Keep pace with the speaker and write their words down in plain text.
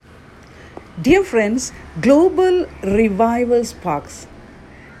Dear friends, global revival sparks.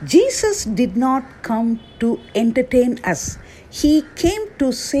 Jesus did not come to entertain us. He came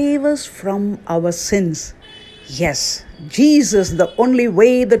to save us from our sins. Yes, Jesus, the only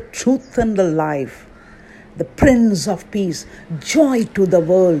way, the truth, and the life. The Prince of Peace, joy to the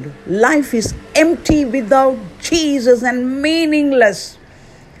world. Life is empty without Jesus and meaningless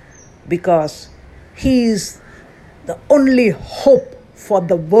because He is the only hope for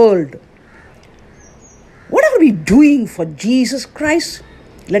the world. What are we doing for Jesus Christ?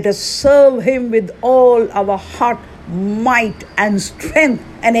 Let us serve Him with all our heart, might, and strength,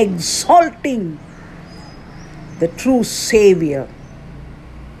 and exalting the true Savior.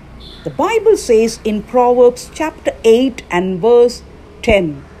 The Bible says in Proverbs chapter 8 and verse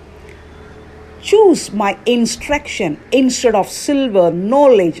 10, "Choose my instruction instead of silver,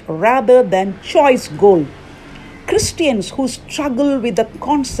 knowledge rather than choice gold." Christians who struggle with the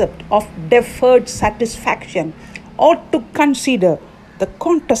concept of deferred satisfaction ought to consider the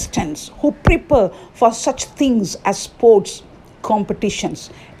contestants who prepare for such things as sports competitions,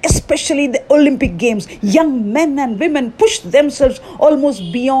 especially the Olympic Games. Young men and women push themselves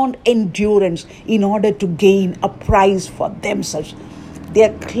almost beyond endurance in order to gain a prize for themselves, their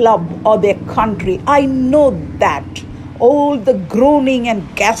club, or their country. I know that all the groaning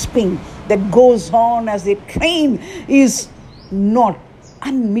and gasping that goes on as they train is not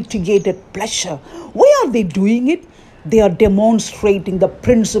unmitigated pleasure. Why are they doing it? They are demonstrating the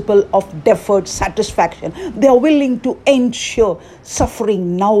principle of deferred satisfaction. They are willing to endure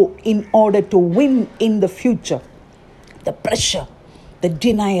suffering now in order to win in the future. The pressure, the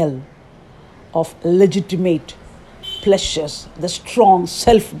denial of legitimate pleasures, the strong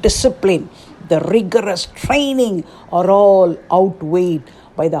self-discipline, the rigorous training are all outweighed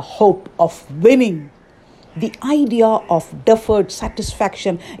by the hope of winning. The idea of deferred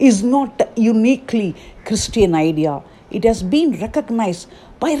satisfaction is not a uniquely Christian idea. It has been recognized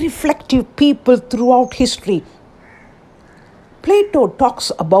by reflective people throughout history. Plato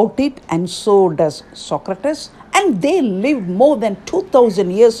talks about it, and so does Socrates, and they lived more than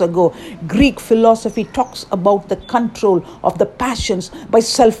 2,000 years ago. Greek philosophy talks about the control of the passions by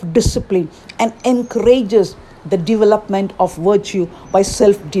self-discipline and encourages the development of virtue by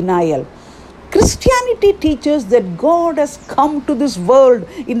self-denial. Christianity teaches that God has come to this world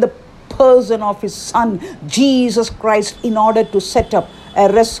in the person of His Son, Jesus Christ, in order to set up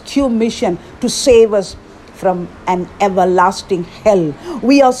a rescue mission to save us from an everlasting hell.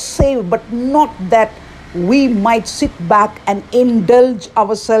 We are saved, but not that we might sit back and indulge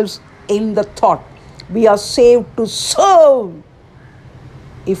ourselves in the thought. We are saved to serve.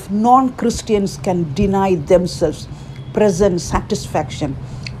 If non-Christians can deny themselves present satisfaction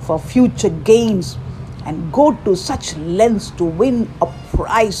for future gains and go to such lengths to win a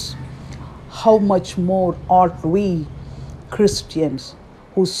prize, how much more ought we Christians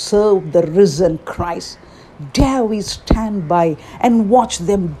who serve the risen Christ? Dare we stand by and watch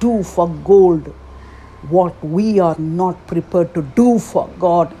them do for gold what we are not prepared to do for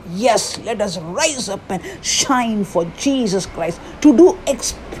God? Yes, let us rise up and shine for Jesus Christ to do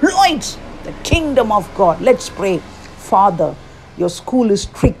exploits, the kingdom of God. Let's pray. Father, your school is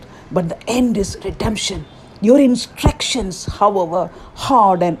strict, but the end is redemption. Your instructions, however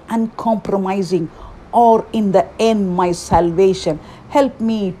hard and uncompromising, are in the end my salvation. Help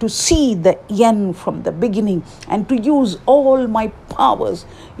me to see the end from the beginning and to use all my powers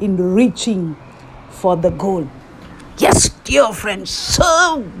in reaching for the goal. Yes, dear friends,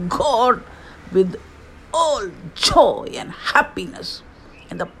 serve God with all joy and happiness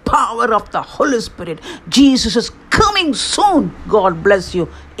and the power of the Holy Spirit. Jesus is coming soon. God bless you.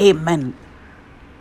 Amen.